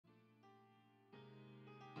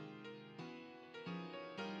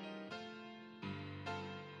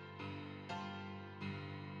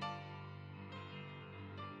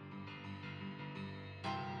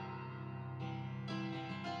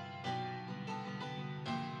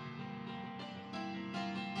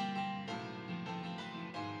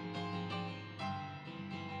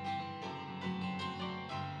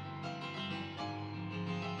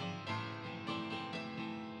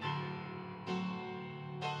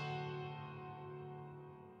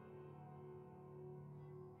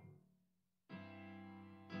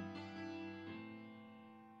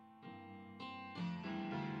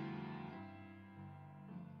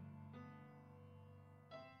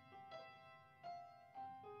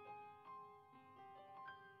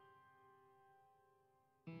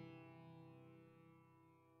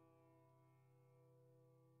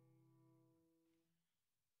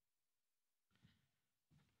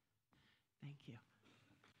Thank you.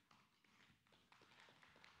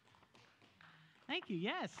 Thank you.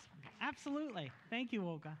 Yes, absolutely. Thank you,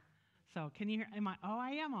 Olga. So can you hear?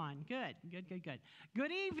 I am on. Good, good, good, good.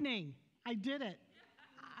 Good evening. I did it.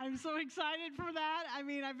 I'm so excited for that. I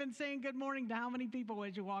mean, I've been saying good morning to how many people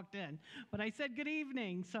as you walked in, but I said good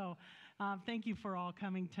evening. So thank you for all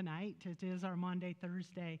coming tonight. It is our Maundy,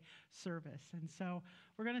 Thursday service. And so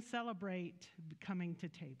we're going to celebrate coming to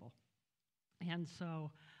table. And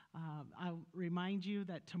so I'll remind you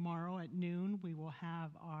that tomorrow at noon, we will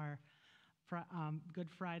have our Good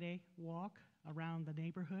Friday walk around the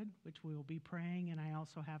neighborhood, which we will be praying. And I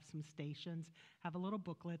also have some stations, have a little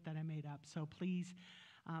booklet that I made up. So please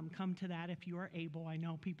come to that if you are able. I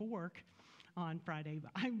know people work on Friday,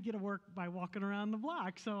 but I get to work by walking around the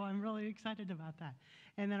block, so I'm really excited about that.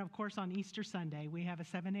 And then, of course, on Easter Sunday, we have a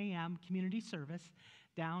 7 a.m. community service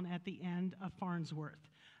down at the end of Farnsworth.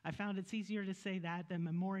 I found it's easier to say that than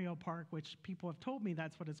Memorial Park, which people have told me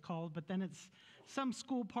that's what it's called, but then it's some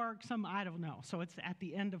school park, I don't know. So it's at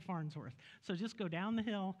the end of Farnsworth. So just go down the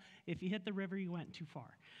hill. If you hit the river, you went too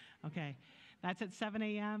far. Okay. That's at 7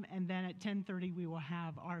 a.m., and then at 10:30 we will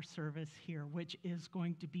have our service here, which is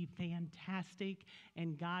going to be fantastic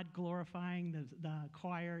and God-glorifying. The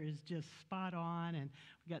choir is just spot on, and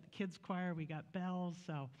we got the kids' choir, we got bells,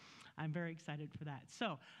 so I'm very excited for that.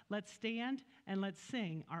 So let's stand and let's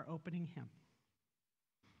sing our opening hymn.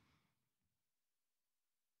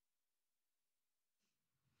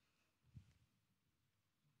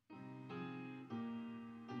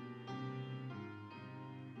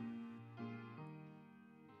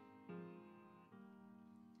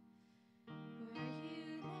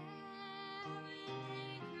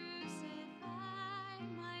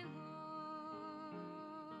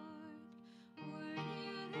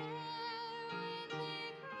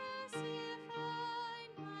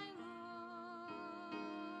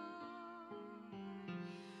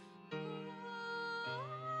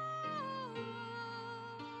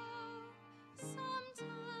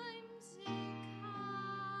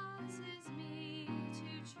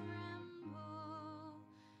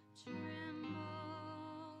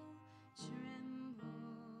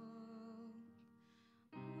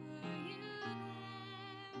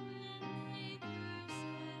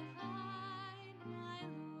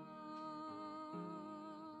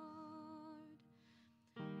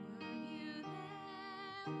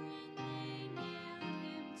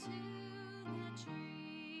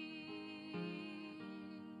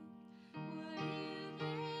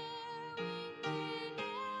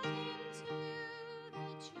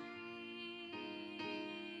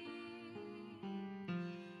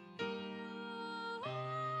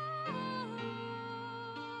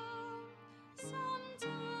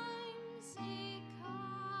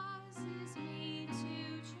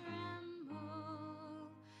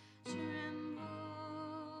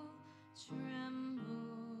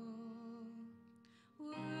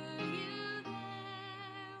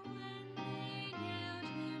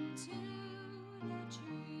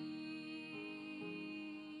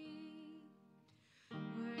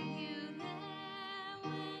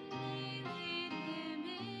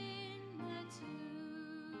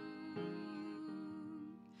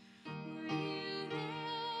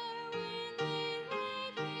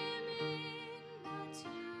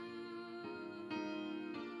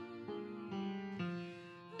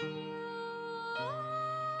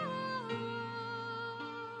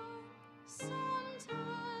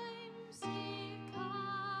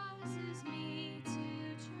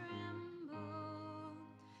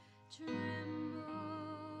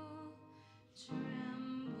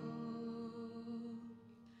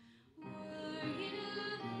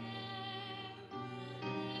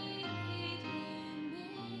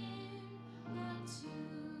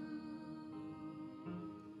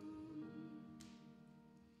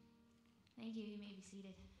 Thank you. You may be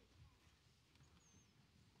seated.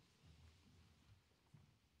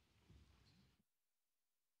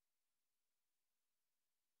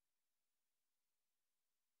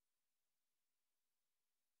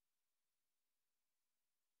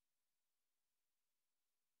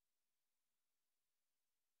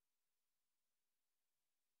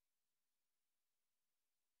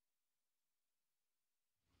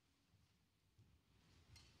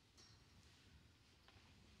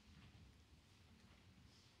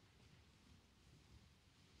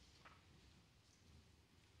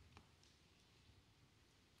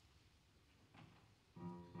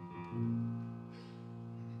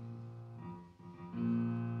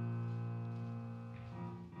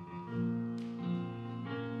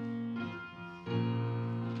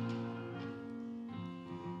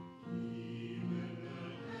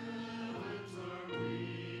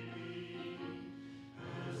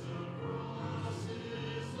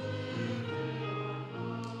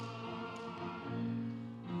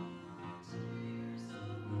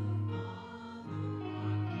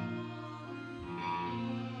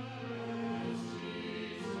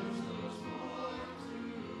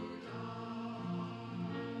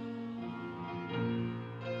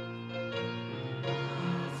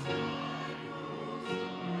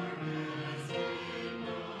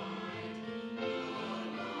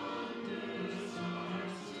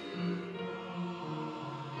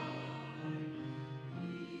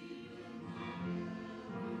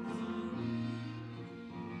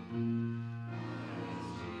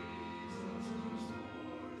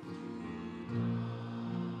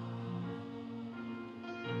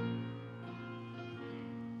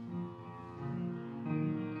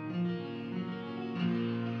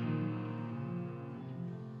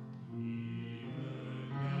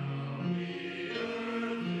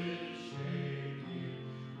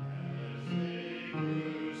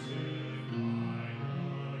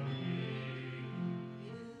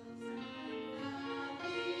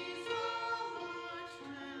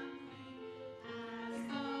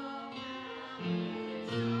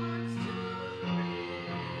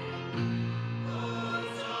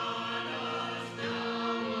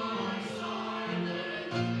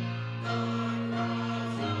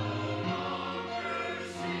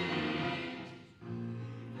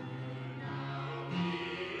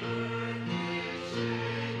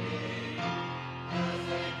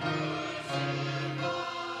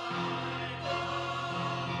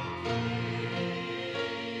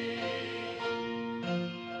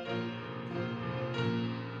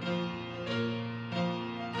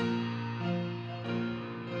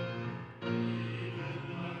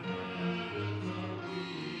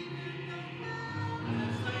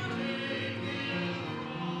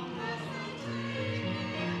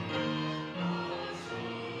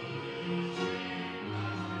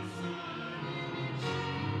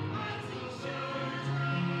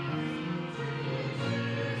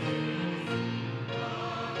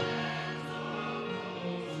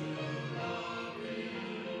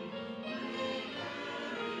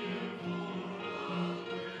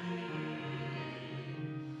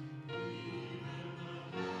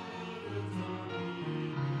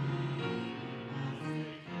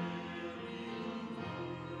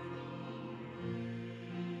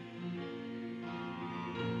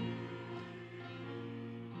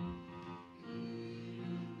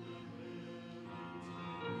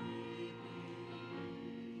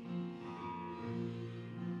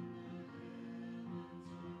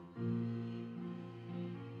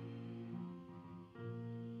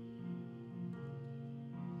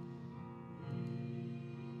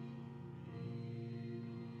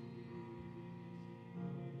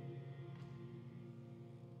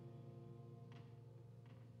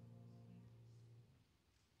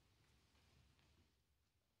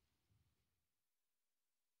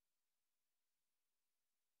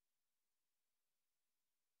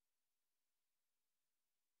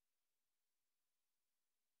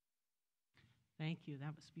 Thank you.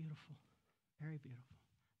 That was beautiful. Very beautiful.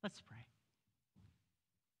 Let's pray.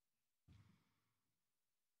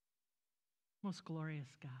 Most glorious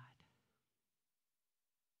God,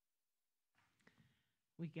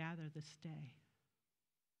 we gather this day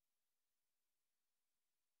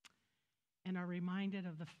and are reminded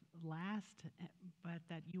of the last, but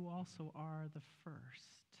that you also are the first.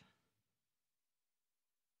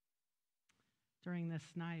 During this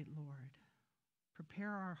night, Lord, prepare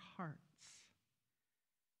our hearts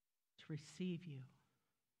to receive you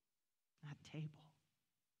at table.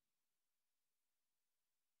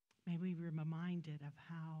 May we be reminded of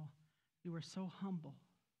how you were so humble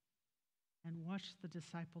and washed the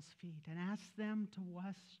disciples' feet and asked them to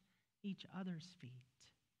wash each other's feet.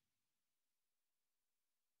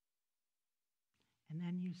 And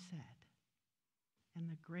then you said, and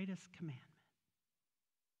the greatest commandment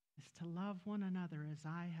is to love one another as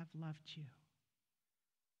I have loved you.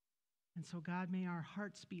 And so, God, may our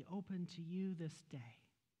hearts be open to you this day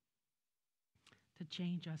to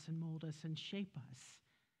change us and mold us and shape us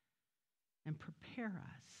and prepare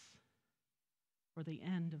us for the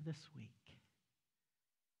end of this week.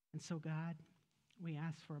 And so, God, we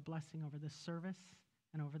ask for a blessing over this service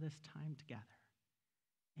and over this time together.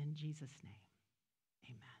 In Jesus' name,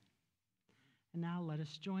 amen. And now let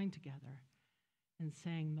us join together in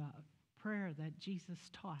saying the prayer that Jesus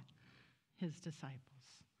taught his disciples.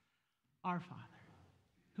 Our Father,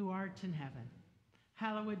 who art in heaven,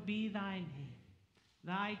 hallowed be thy name.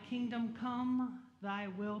 Thy kingdom come, thy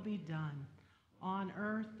will be done, on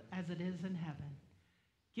earth as it is in heaven.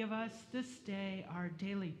 Give us this day our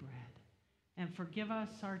daily bread, and forgive us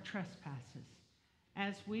our trespasses,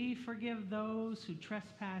 as we forgive those who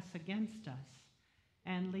trespass against us.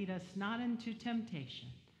 And lead us not into temptation,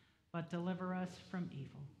 but deliver us from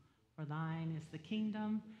evil. For thine is the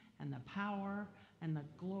kingdom, and the power, and the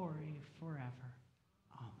glory forever.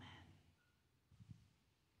 Amen.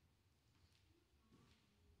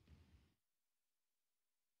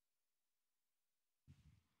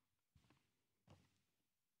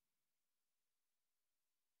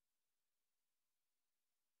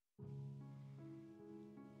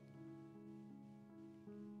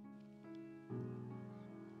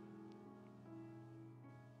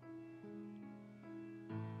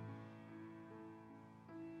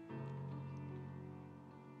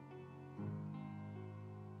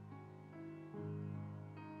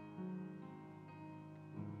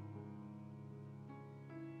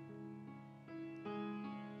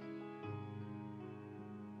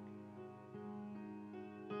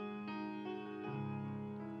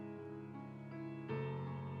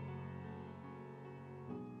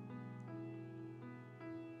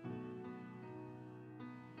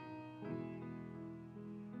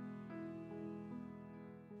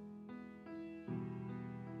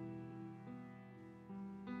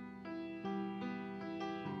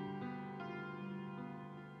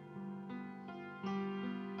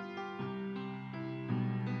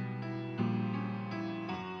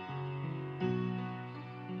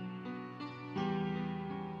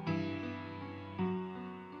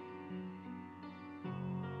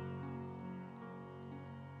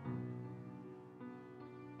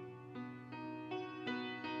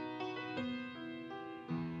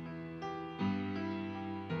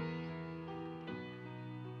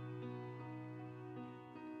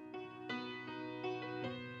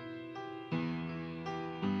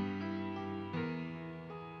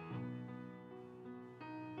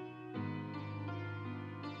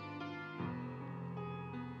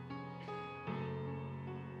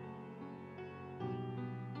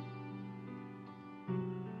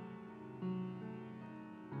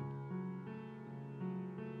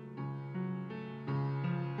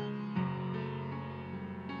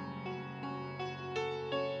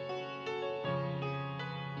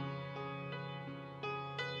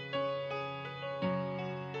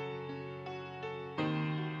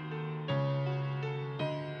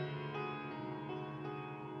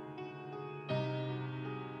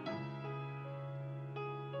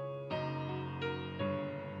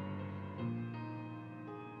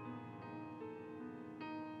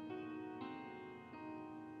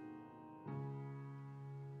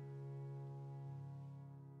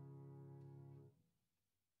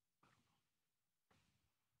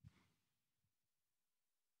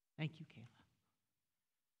 Thank you, Kayla.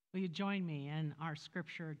 Will you join me in our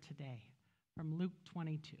scripture today from Luke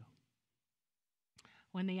 22?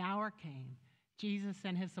 When the hour came, Jesus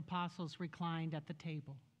and his apostles reclined at the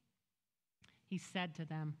table. He said to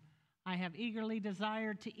them, I have eagerly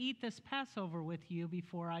desired to eat this Passover with you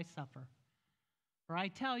before I suffer. For I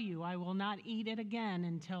tell you, I will not eat it again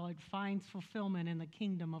until it finds fulfillment in the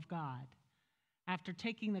kingdom of God. After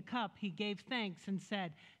taking the cup, he gave thanks and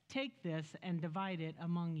said, "Take this and divide it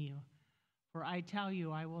among you. For I tell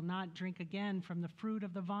you, I will not drink again from the fruit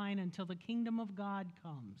of the vine until the kingdom of God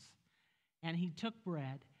comes." And he took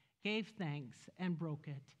bread, gave thanks, and broke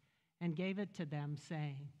it, and gave it to them,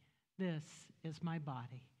 saying, "This is my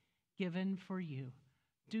body, given for you.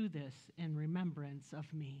 Do this in remembrance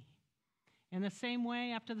of me." In the same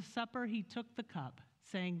way, after the supper, he took the cup,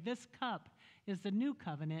 saying, "This cup is the new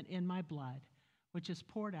covenant in my blood, which is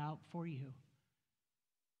poured out for you.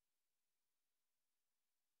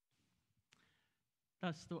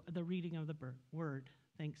 Thus, the reading of the word.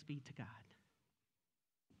 Thanks be to God.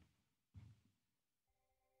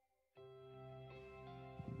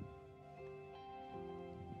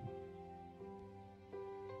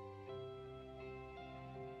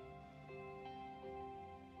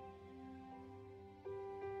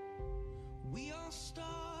 We all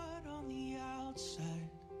start on the outside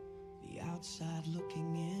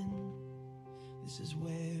looking in. This is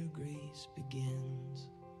where grace begins.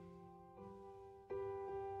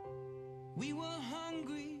 We were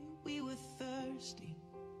hungry, we were thirsty,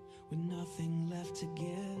 with nothing left to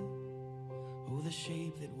give. Oh, the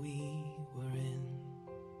shape that we were in.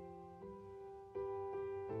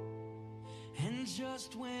 And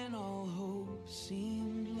just when all hope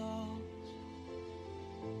seemed lost,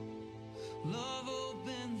 love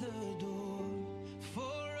opened the door for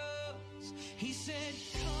us. He said,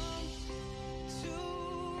 "Come to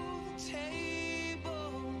the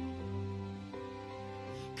table.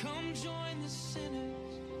 Come join the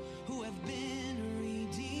sinners who have been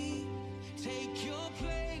redeemed. Take your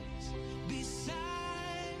place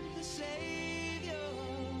beside the Savior.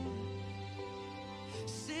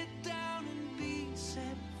 Sit down and be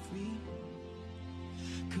set free.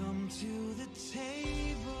 Come to the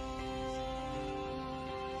table."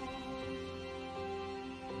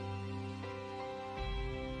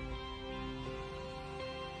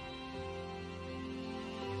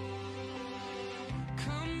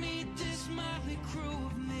 Crew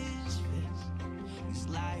of misfits, these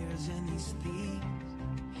liars and these thieves.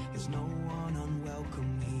 There's no one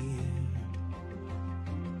unwelcome here.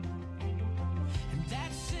 And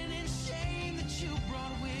that sin and shame that you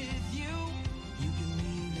brought with you, you can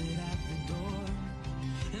leave it at the door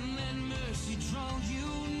and let mercy draw you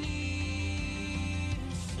near.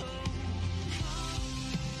 So come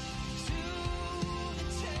to the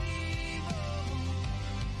table.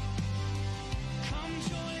 Come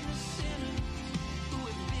join the sinners who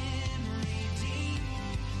have been redeemed.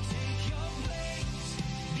 Take your place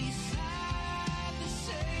beside the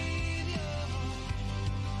Savior.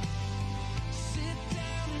 Sit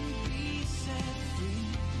down and be set free.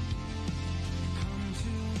 Come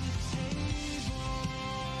to the table.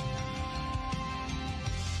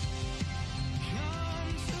 Come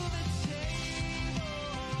to the table.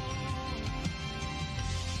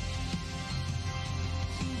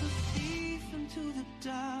 To the thief and to the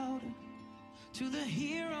doubter, to the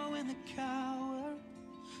hero and the coward,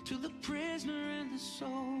 to the prisoner and the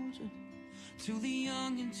soldier, to the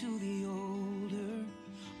young and to the older,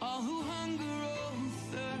 all who hunger, all who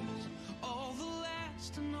thirst, all the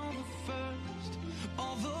last and all the first,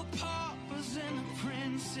 all the paupers and the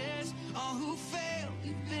princes, all who fail,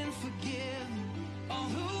 you've been forgiven, all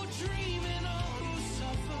who dream and all who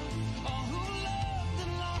suffer, all who loved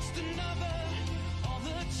and lost another, all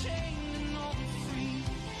the chained and all the free,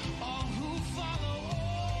 all who follow,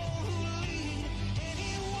 all who lead,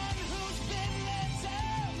 anyone who's been let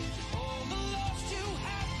down, all the lost you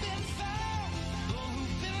have been found, all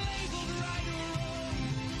who've been labeled right or wrong,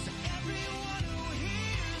 to everyone who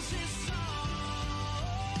hears this song,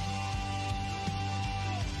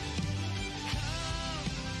 come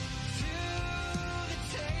to the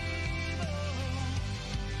table.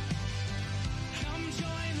 Come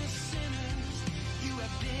join the sinners, you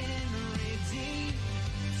have been redeemed.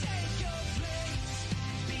 Take your place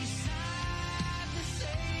beside the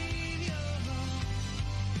Savior.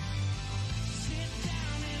 Sit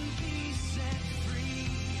down and be set free.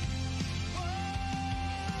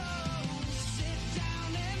 Whoa, sit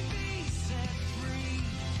down and be set free.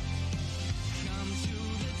 Come to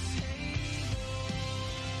the table.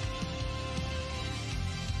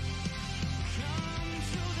 Come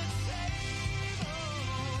to the table.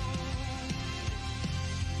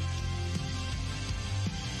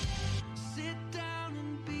 Sit down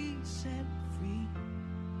and be set free.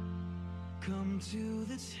 Come to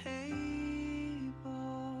the table.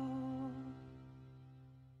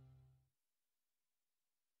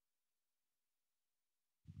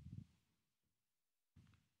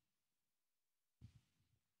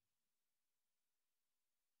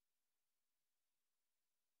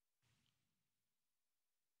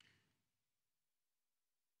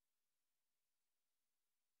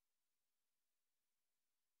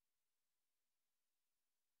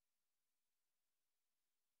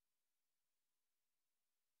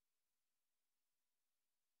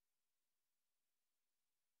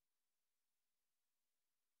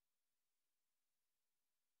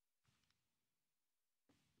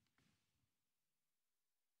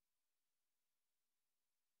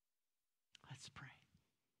 Let's pray.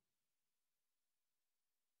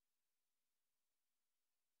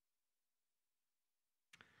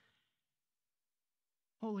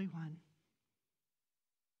 Holy One,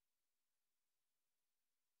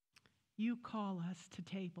 you call us to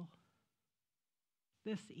table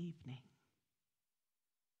this evening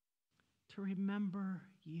to remember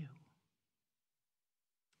you.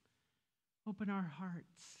 Open our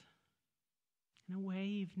hearts in a way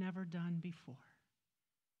you've never done before.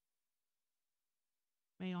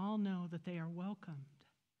 May all know that they are welcomed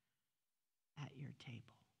at your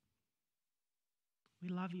table. We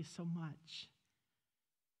love you so much.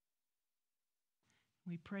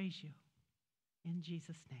 We praise you in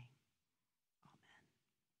Jesus' name. Amen.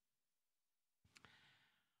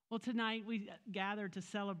 Well, tonight we gather to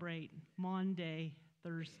celebrate Maundy,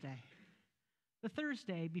 Thursday, the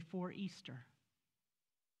Thursday before Easter,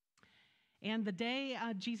 and the day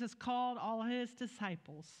Jesus called all his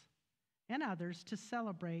disciples and others to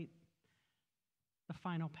celebrate the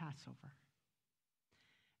final Passover.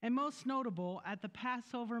 And most notable, at the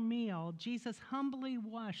Passover meal, Jesus humbly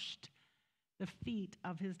washed the feet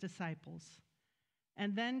of his disciples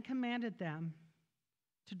and then commanded them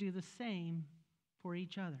to do the same for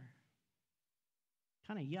each other.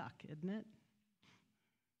 Kind of yuck, isn't it?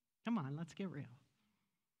 Come on, let's get real.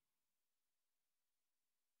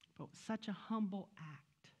 But such a humble act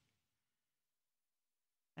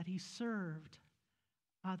that he served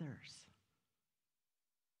others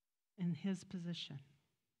in his position.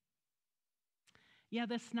 Yeah,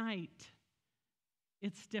 this night,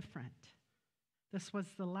 it's different. This was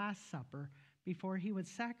the Last Supper before he would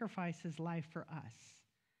sacrifice his life for us.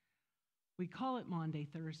 We call it Maundy,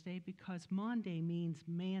 Thursday, because Maundy means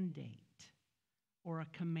mandate or a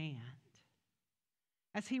command.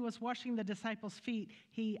 As he was washing the disciples' feet,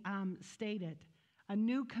 he stated, "A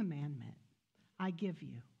new commandment I give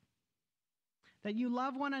you, that you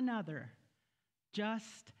love one another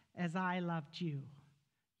just as I loved you.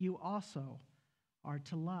 You also are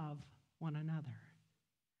to love one another."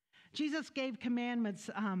 Jesus gave commandment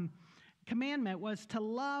was to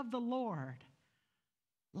love the Lord,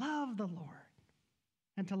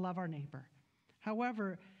 and to love our neighbor.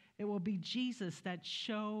 However, it will be Jesus that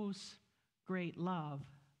shows great love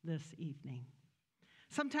this evening.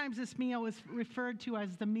 Sometimes this meal is referred to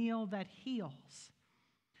as the meal that heals,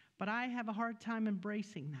 but I have a hard time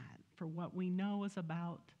embracing that for what we know is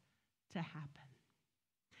about to happen.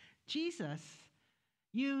 Jesus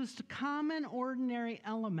used common, ordinary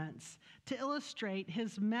elements to illustrate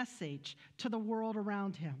his message to the world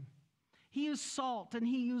around him. He used salt, and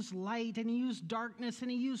he used light, and he used darkness,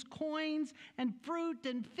 and he used coins and fruit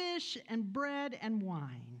and fish and bread and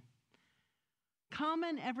wine.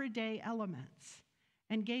 Common everyday elements,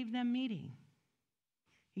 and gave them meaning.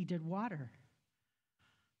 He did water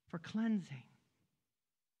for cleansing,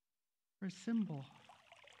 for a symbol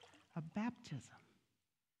of baptism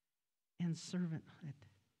and servanthood.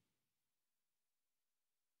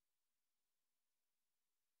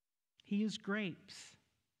 He used grapes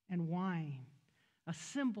and wine, a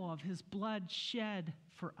symbol of his blood shed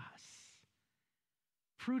for us.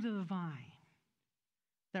 Fruit of the vine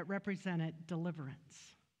that represented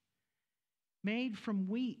deliverance. Made from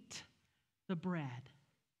wheat, the bread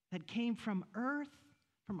that came from earth,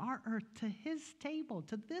 from our earth to his table,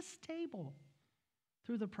 to this table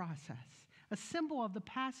through the process. A symbol of the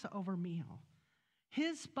Passover meal.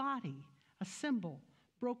 His body, a symbol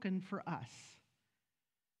broken for us.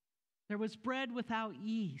 There was bread without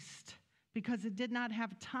yeast because it did not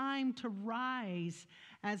have time to rise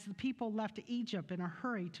as the people left Egypt in a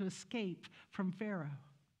hurry to escape from Pharaoh.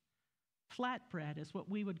 Flatbread is what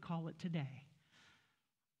we would call it today.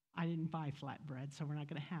 I didn't buy flatbread, so we're not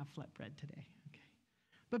going to have flatbread today. Okay.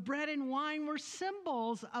 But bread and wine were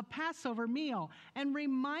symbols of Passover meal and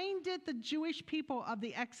reminded the Jewish people of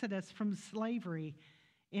the exodus from slavery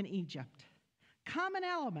in Egypt. Common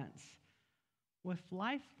elements with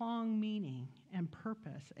lifelong meaning and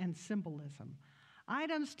purpose and symbolism.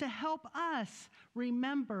 Items to help us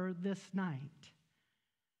remember this night.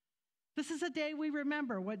 This is a day we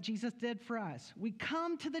remember what Jesus did for us. We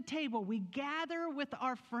come to the table, we gather with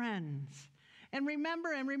our friends, and remember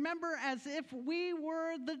as if we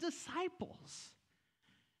were the disciples.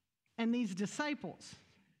 And these disciples,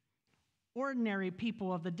 ordinary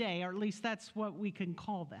people of the day, or at least that's what we can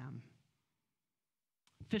call them.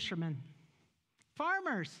 Fishermen,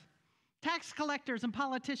 farmers, tax collectors and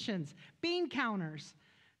politicians, bean counters.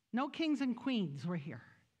 No kings and queens were here.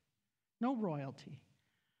 No royalty.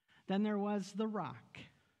 Then there was The Rock.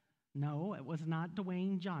 No, it was not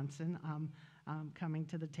Dwayne Johnson coming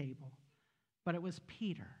to the table, but it was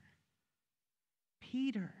Peter.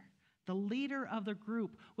 Peter, the leader of the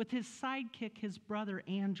group, with his sidekick, his brother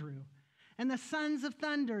Andrew. And the sons of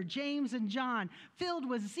thunder, James and John, filled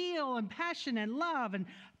with zeal and passion and love, and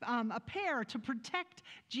a pair to protect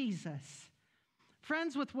Jesus.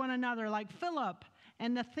 Friends with one another like Philip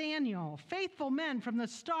and Nathaniel, faithful men from the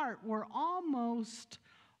start, were almost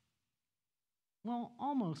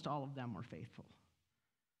all of them were faithful.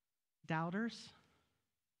 Doubters,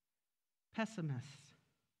 pessimists,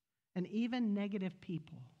 and even negative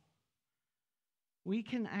people. We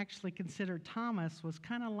can actually consider Thomas was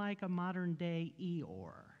kind of like a modern-day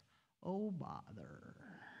Eeyore. Oh, bother.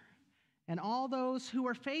 And all those who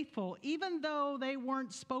were faithful, even though they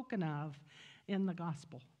weren't spoken of in the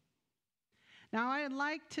gospel. Now, I'd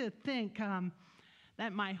like to think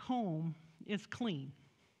that my home is clean.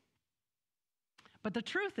 But the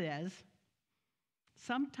truth is,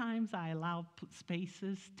 sometimes I allow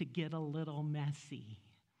spaces to get a little messy.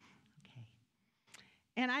 Okay.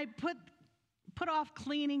 And I put off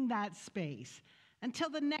cleaning that space until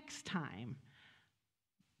the next time.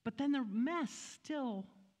 But then the mess still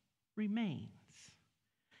remains.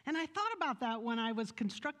 And I thought about that when I was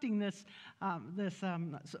constructing this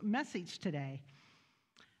message today.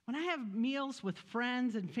 When I have meals with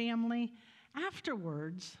friends and family,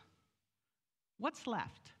 afterwards, what's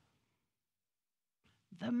left?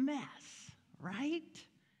 The mess, right?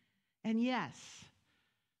 And yes,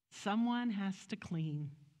 someone has to clean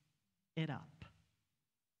it up.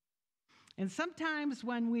 And sometimes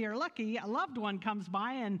when we are lucky, a loved one comes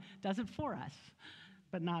by and does it for us,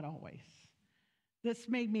 but not always. This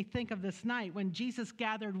made me think of this night when Jesus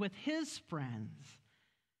gathered with his friends,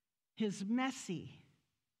 his messy,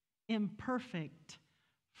 imperfect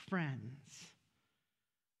friends.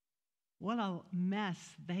 What a mess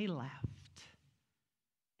they left,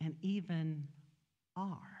 and even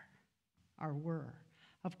were.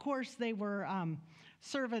 Of course, they were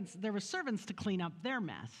servants. There were servants to clean up their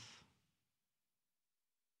mess.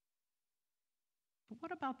 But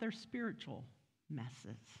what about their spiritual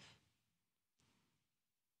messes?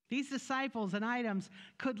 These disciples and items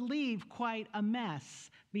could leave quite a mess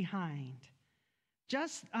behind.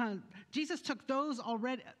 Jesus took those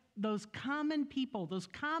common people, those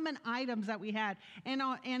common items that we had,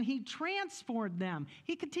 and he transformed them.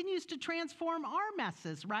 He continues to transform our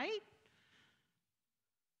messes, right?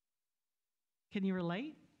 Can you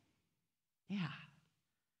relate? Yeah.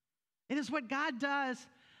 It is what God does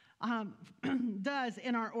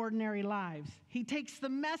in our ordinary lives. He takes the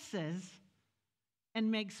messes and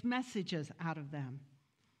makes messages out of them.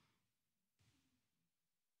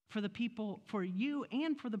 For the people, for you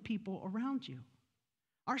and for the people around you.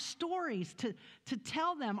 Our stories to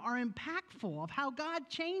tell them are impactful of how God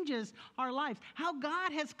changes our lives, how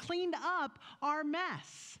God has cleaned up our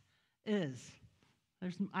mess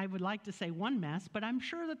I would like to say one mess, but I'm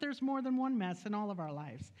sure that there's more than one mess in all of our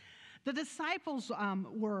lives. The disciples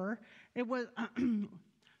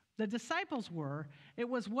it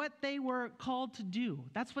was what they were called to do.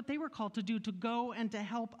 That's what they were called to do, to go and to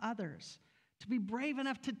help others, to be brave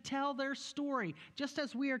enough to tell their story, just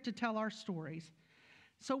as we are to tell our stories.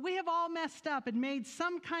 So we have all messed up and made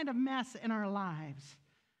some kind of mess in our lives.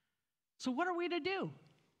 So what are we to do?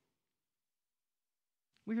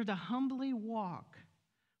 We are to humbly walk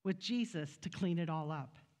with Jesus to clean it all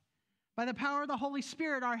up. By the power of the Holy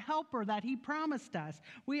Spirit, our helper that he promised us,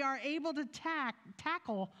 we are able to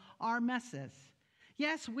tackle our messes.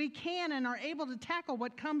 Yes, we can and are able to tackle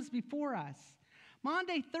what comes before us.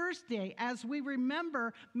 Maundy Thursday, as we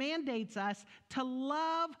remember, mandates us to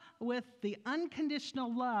love with the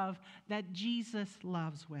unconditional love that Jesus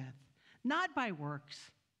loves with. Not by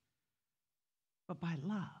works, but by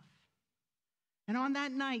love. And on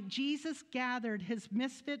that night, Jesus gathered his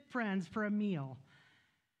misfit friends for a meal,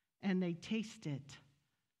 and they tasted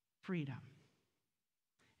freedom.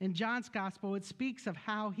 In John's gospel, it speaks of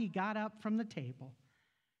how he got up from the table.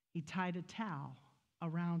 He tied a towel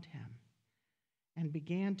around him and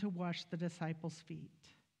began to wash the disciples' feet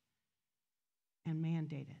and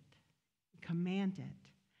commanded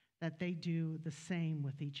that they do the same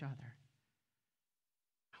with each other.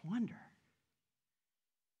 I wonder,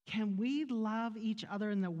 can we love each other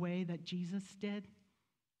in the way that Jesus did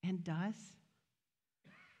and does?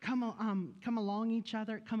 Come along each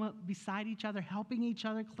other, come up beside each other, helping each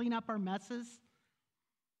other clean up our messes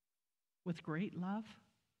with great love.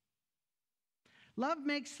 Love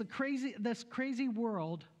makes this crazy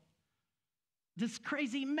world, this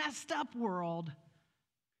crazy messed up world,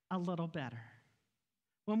 a little better.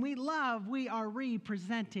 When we love, we are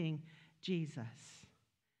representing Jesus.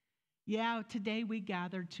 Yeah, today we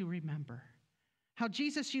gathered to remember. How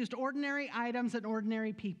Jesus used ordinary items and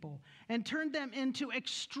ordinary people and turned them into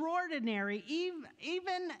extraordinary,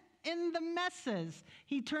 even in the messes,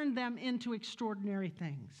 he turned them into extraordinary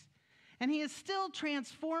things. And he is still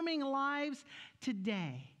transforming lives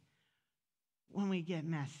today when we get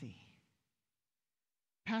messy.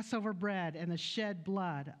 Passover bread and the shed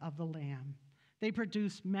blood of the Lamb. They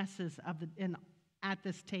produce messes at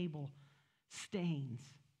this table, stains,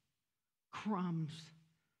 crumbs,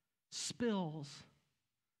 spills,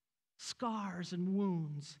 scars, and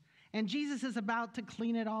wounds. And Jesus is about to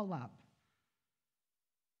clean it all up.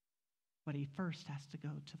 But he first has to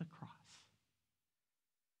go to the cross.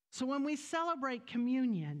 So when we celebrate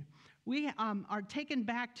communion, we are taken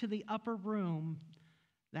back to the upper room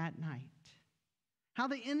that night. How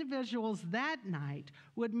the individuals that night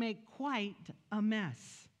would make quite a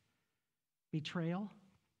mess. Betrayal,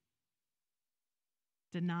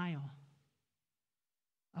 denial,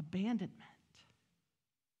 abandonment,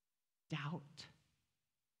 doubt,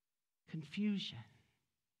 confusion,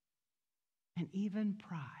 and even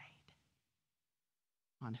pride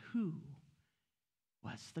on who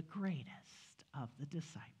was the greatest of the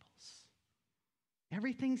disciples.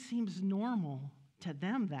 Everything seems normal to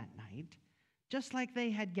them that night, just like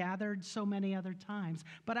they had gathered so many other times.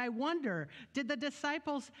 But I wonder, did the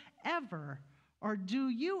disciples ever, or do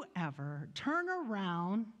you ever, turn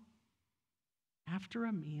around after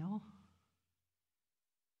a meal,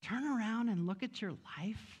 turn around and look at your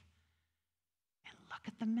life and look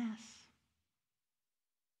at the mess?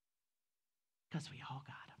 Because we all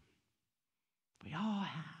got them. We all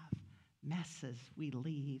have messes we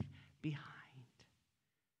leave behind.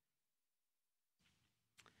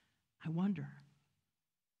 I wonder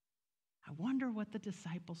what the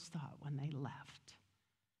disciples thought when they left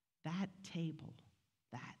that table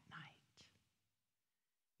that night.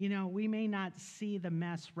 You know, we may not see the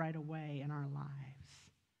mess right away in our lives.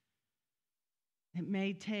 It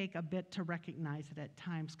may take a bit to recognize it at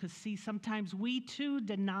times, because, see, sometimes we too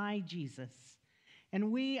deny Jesus,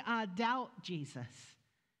 and we doubt Jesus.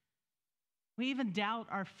 We even doubt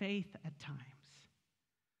our faith at times.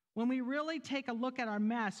 When we really take a look at our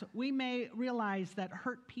mess, we may realize that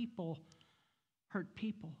hurt people hurt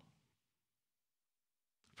people.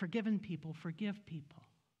 Forgiven people forgive people.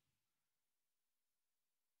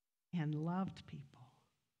 And loved people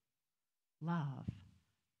love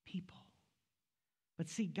people. But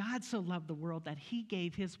see, God so loved the world that he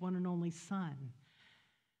gave his one and only Son,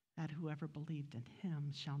 that whoever believed in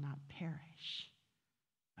him shall not perish,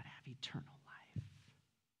 but have eternal life.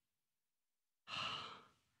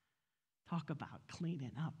 Talk about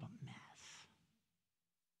cleaning up a mess.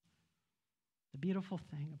 The beautiful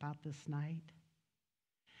thing about this night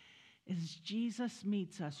is Jesus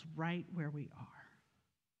meets us right where we are,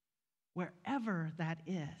 wherever that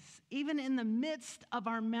is, even in the midst of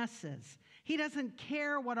our messes. He doesn't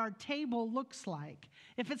care what our table looks like,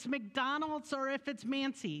 if it's McDonald's or if it's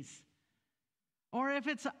Mancy's, or if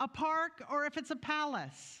it's a park or if it's a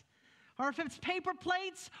palace, or if it's paper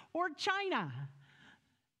plates or china,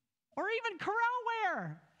 or even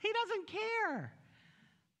Corelware. He doesn't care.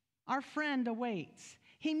 Our friend awaits.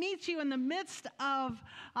 He meets you in the midst of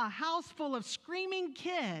a house full of screaming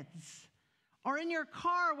kids, or in your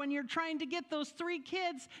car when you're trying to get those 3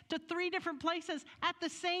 kids to 3 different places at the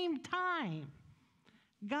same time.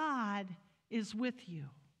 God is with you.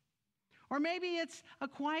 Or maybe it's a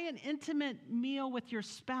quiet, intimate meal with your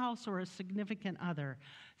spouse or a significant other.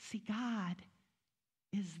 See, God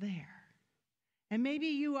is there. And maybe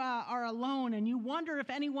you are alone and you wonder if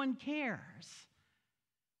anyone cares.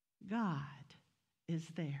 God is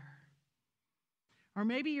there. Or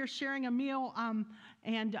maybe you're sharing a meal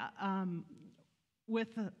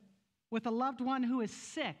with a loved one who is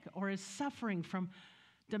sick or is suffering from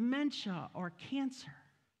dementia or cancer.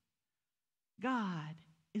 God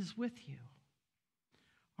is with you.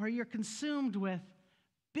 Or you're consumed with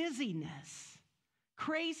busyness,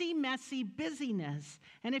 crazy, messy busyness.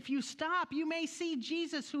 And if you stop, you may see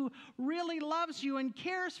Jesus, who really loves you and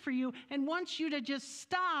cares for you and wants you to just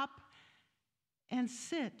stop and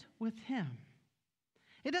sit with him.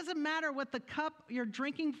 It doesn't matter what the cup you're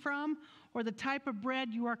drinking from or the type of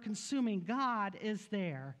bread you are consuming. God is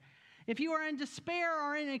there. If you are in despair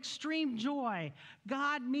or in extreme joy,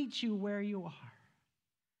 God meets you where you are.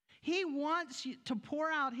 He wants you to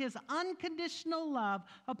pour out his unconditional love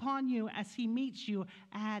upon you as he meets you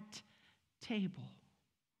at table.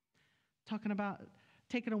 Talking about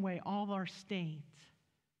taking away all of our stains,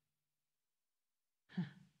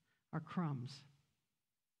 our crumbs,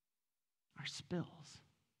 our spills,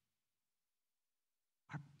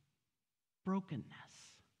 our brokenness,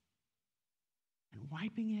 and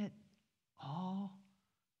wiping it all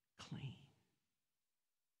clean.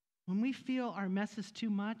 When we feel our mess is too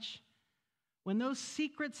much, when those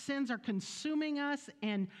secret sins are consuming us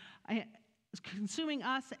and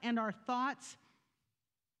our thoughts,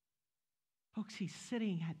 folks, he's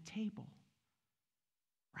sitting at table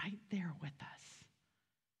right there with us,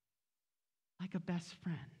 like a best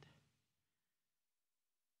friend,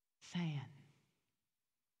 saying,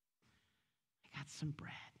 I got some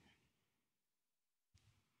bread.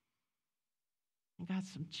 I got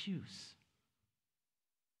some juice.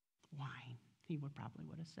 Wine, he would have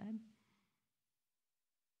said.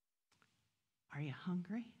 Are you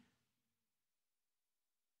hungry?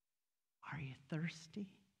 Are you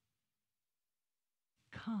thirsty?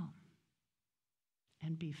 Come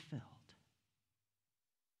and be filled.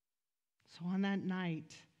 So on that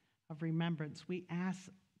night of remembrance, we ask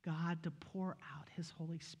God to pour out his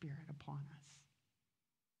Holy Spirit upon us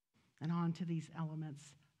and onto these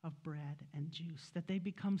elements of bread and juice, that they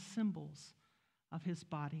become symbols of his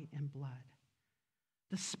body and blood.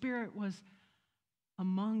 The Spirit was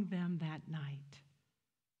among them that night.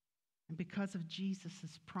 And because of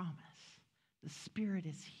Jesus' promise, the Spirit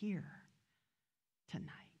is here tonight.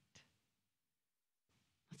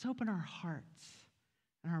 Let's open our hearts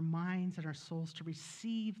and our minds and our souls to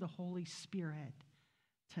receive the Holy Spirit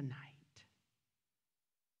tonight.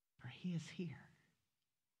 For he is here.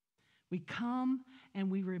 We come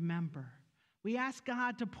and we remember. We ask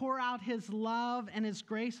God to pour out his love and his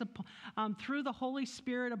grace through the Holy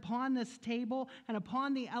Spirit upon this table and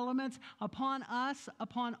upon the elements, upon us,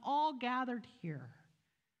 upon all gathered here.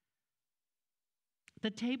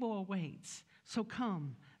 The table awaits, so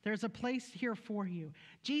come. There's a place here for you.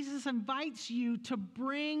 Jesus invites you to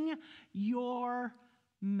bring your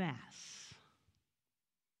mess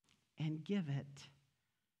and give it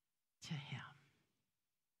to him.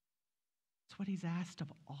 It's what he's asked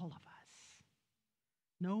of all of us.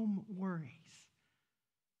 No worries.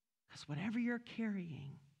 Because whatever you're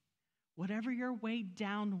carrying, whatever you're weighed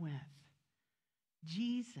down with,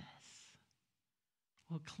 Jesus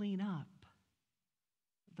will clean up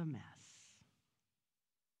the mess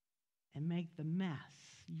and make the mess,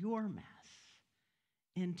 your mess,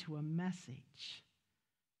 into a message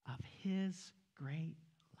of his great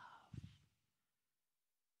love.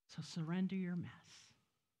 So surrender your mess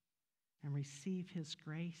and receive his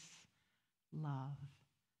grace, love,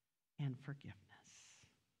 and forgiveness.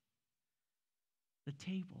 The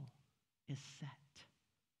table is set.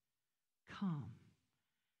 Come.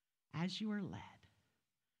 As you are led,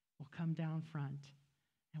 we'll come down front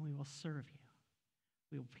and we will serve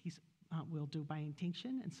you. We'll do by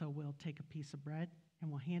intinction, and so we'll take a piece of bread and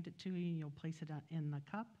we'll hand it to you, and you'll place it in the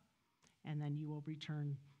cup, and then you will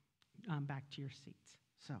return back to your seats.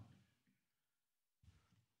 So.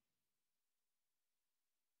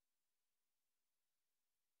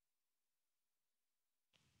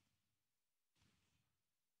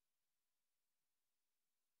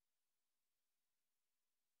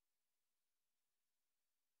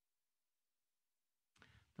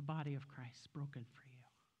 The body of Christ broken for you.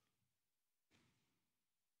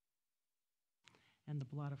 And the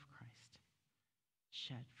blood of Christ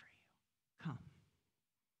shed for you. Come.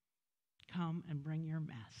 Come and bring your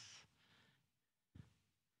mess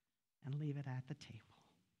and leave it at the table.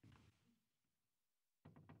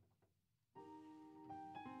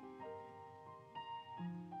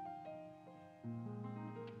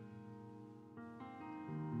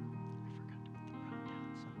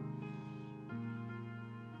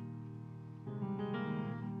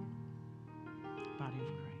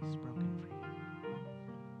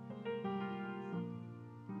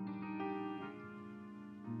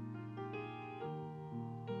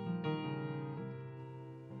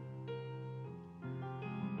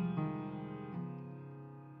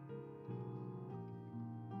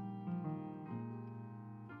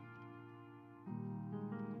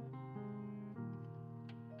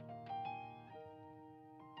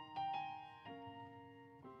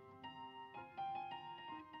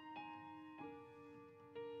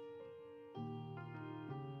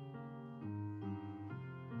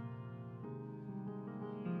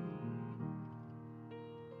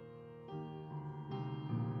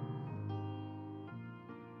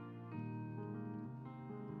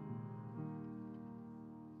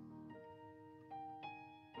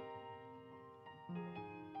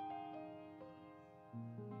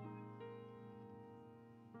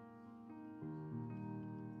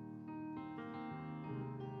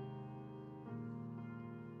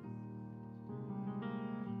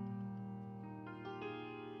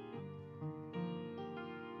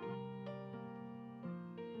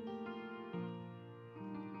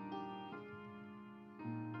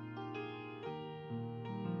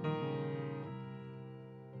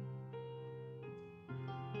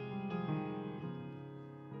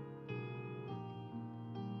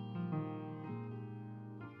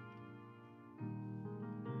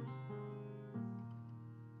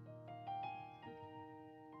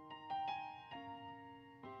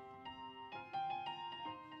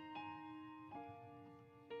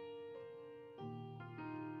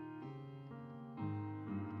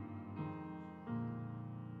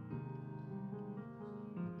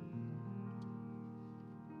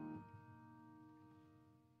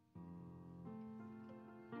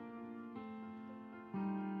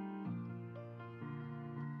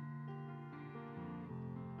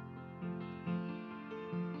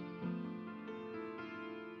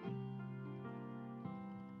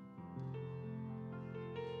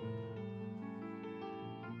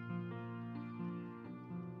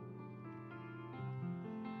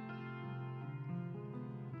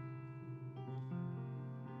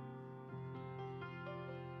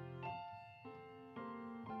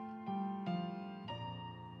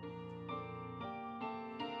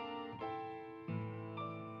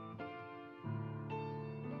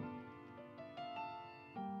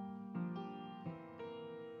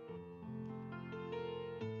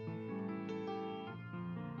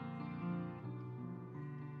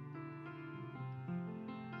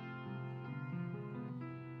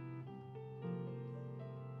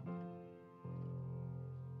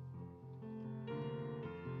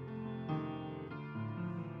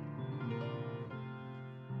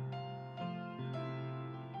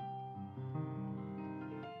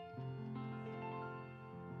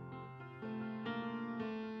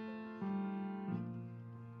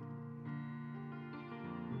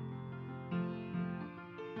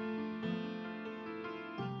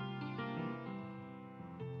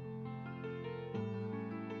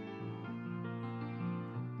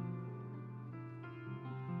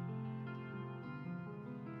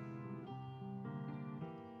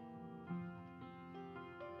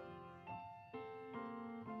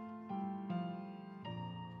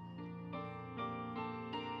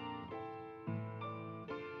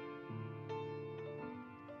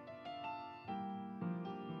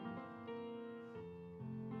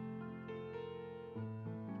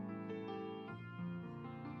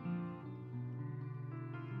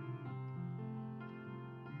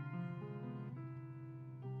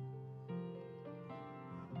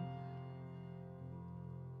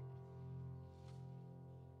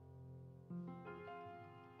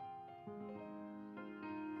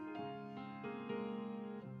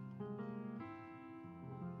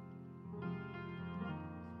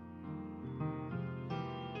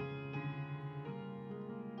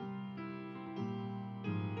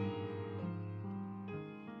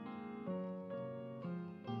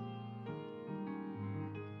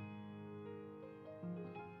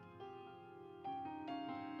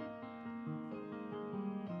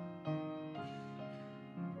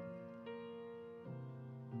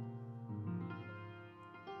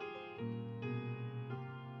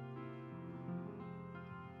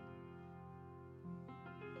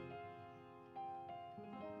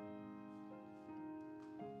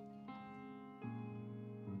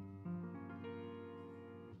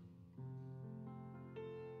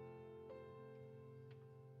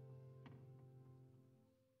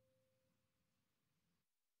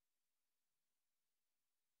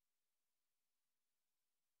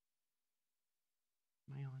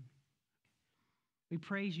 We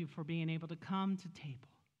praise you for being able to come to table,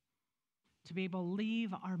 to be able to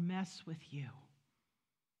leave our mess with you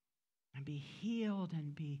and be healed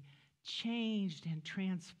and be changed and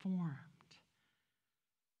transformed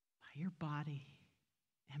by your body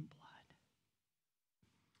and blood.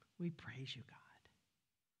 We praise you, God.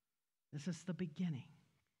 This is the beginning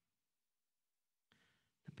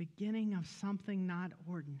of something not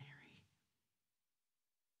ordinary.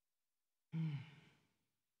 A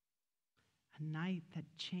night that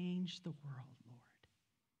changed the world, Lord,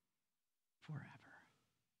 forever.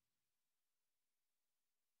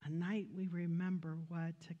 A night we remember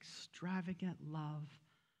what extravagant love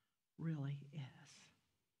really is.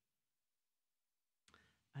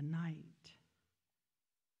 A night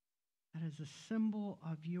that is a symbol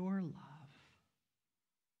of your love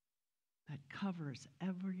that covers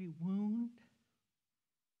every wound,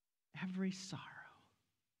 every sorrow,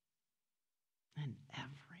 and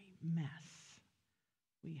every mess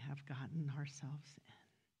we have gotten ourselves in.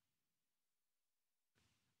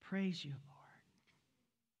 Praise you, Lord.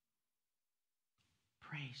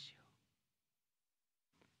 Praise you.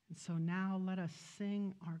 And so now let us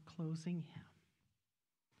sing our closing hymn.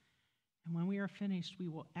 And when we are finished, we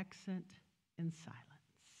will exit in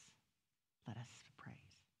silence. Let us